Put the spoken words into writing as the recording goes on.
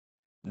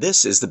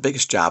This is the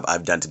biggest job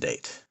I've done to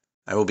date.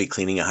 I will be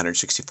cleaning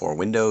 164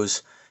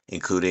 windows,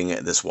 including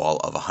this wall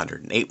of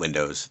 108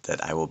 windows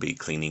that I will be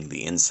cleaning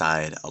the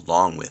inside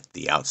along with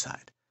the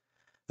outside.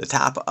 The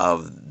top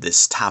of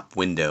this top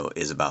window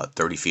is about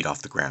 30 feet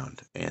off the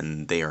ground,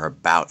 and they are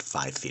about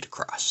 5 feet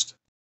across.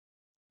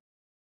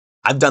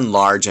 I've done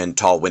large and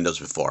tall windows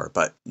before,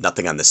 but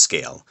nothing on this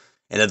scale.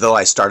 And although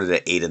I started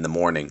at 8 in the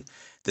morning,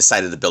 this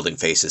side of the building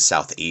faces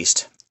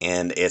southeast,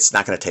 and it's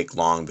not going to take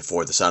long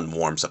before the sun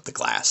warms up the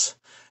glass,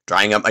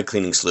 drying up my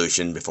cleaning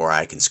solution before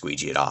I can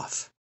squeegee it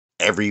off.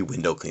 Every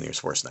window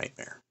cleaner's worst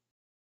nightmare.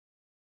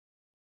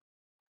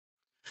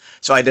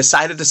 So I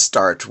decided to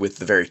start with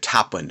the very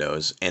top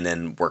windows and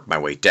then work my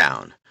way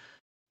down.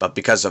 But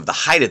because of the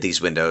height of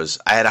these windows,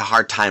 I had a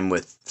hard time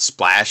with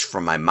splash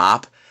from my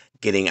mop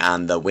getting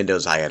on the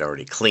windows I had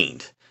already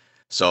cleaned.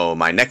 So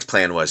my next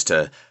plan was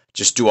to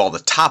just do all the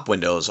top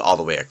windows all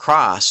the way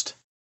across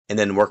and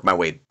then work my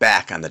way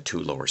back on the two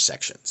lower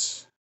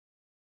sections.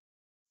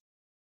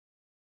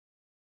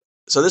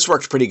 So this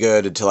worked pretty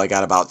good until I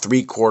got about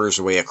 3/4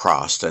 the way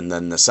across, and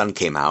then the sun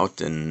came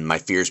out and my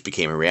fears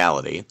became a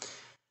reality.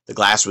 The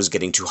glass was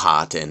getting too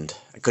hot and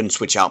I couldn't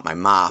switch out my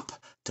mop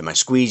to my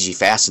squeegee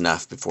fast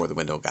enough before the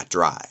window got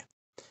dry.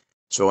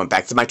 So I went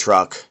back to my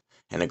truck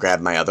and I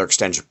grabbed my other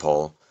extension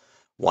pole,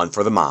 one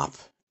for the mop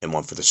and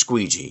one for the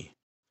squeegee,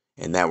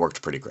 and that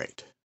worked pretty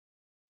great.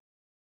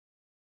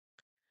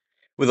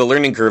 With a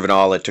learning curve and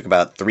all, it took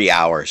about 3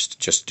 hours to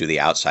just do the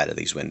outside of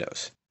these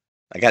windows.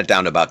 I got it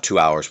down to about 2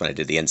 hours when I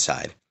did the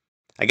inside.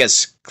 I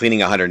guess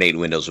cleaning 108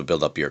 windows will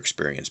build up your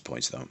experience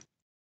points, though.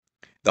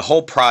 The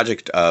whole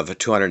project of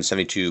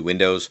 272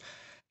 windows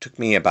took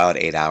me about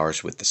 8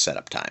 hours with the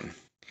setup time.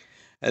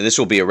 This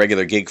will be a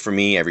regular gig for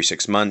me every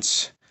 6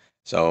 months,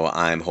 so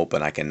I'm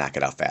hoping I can knock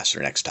it out faster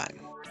next time.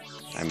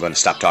 I'm going to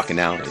stop talking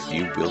now. If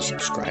you will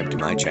subscribe to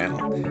my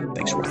channel.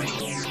 Thanks for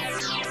watching.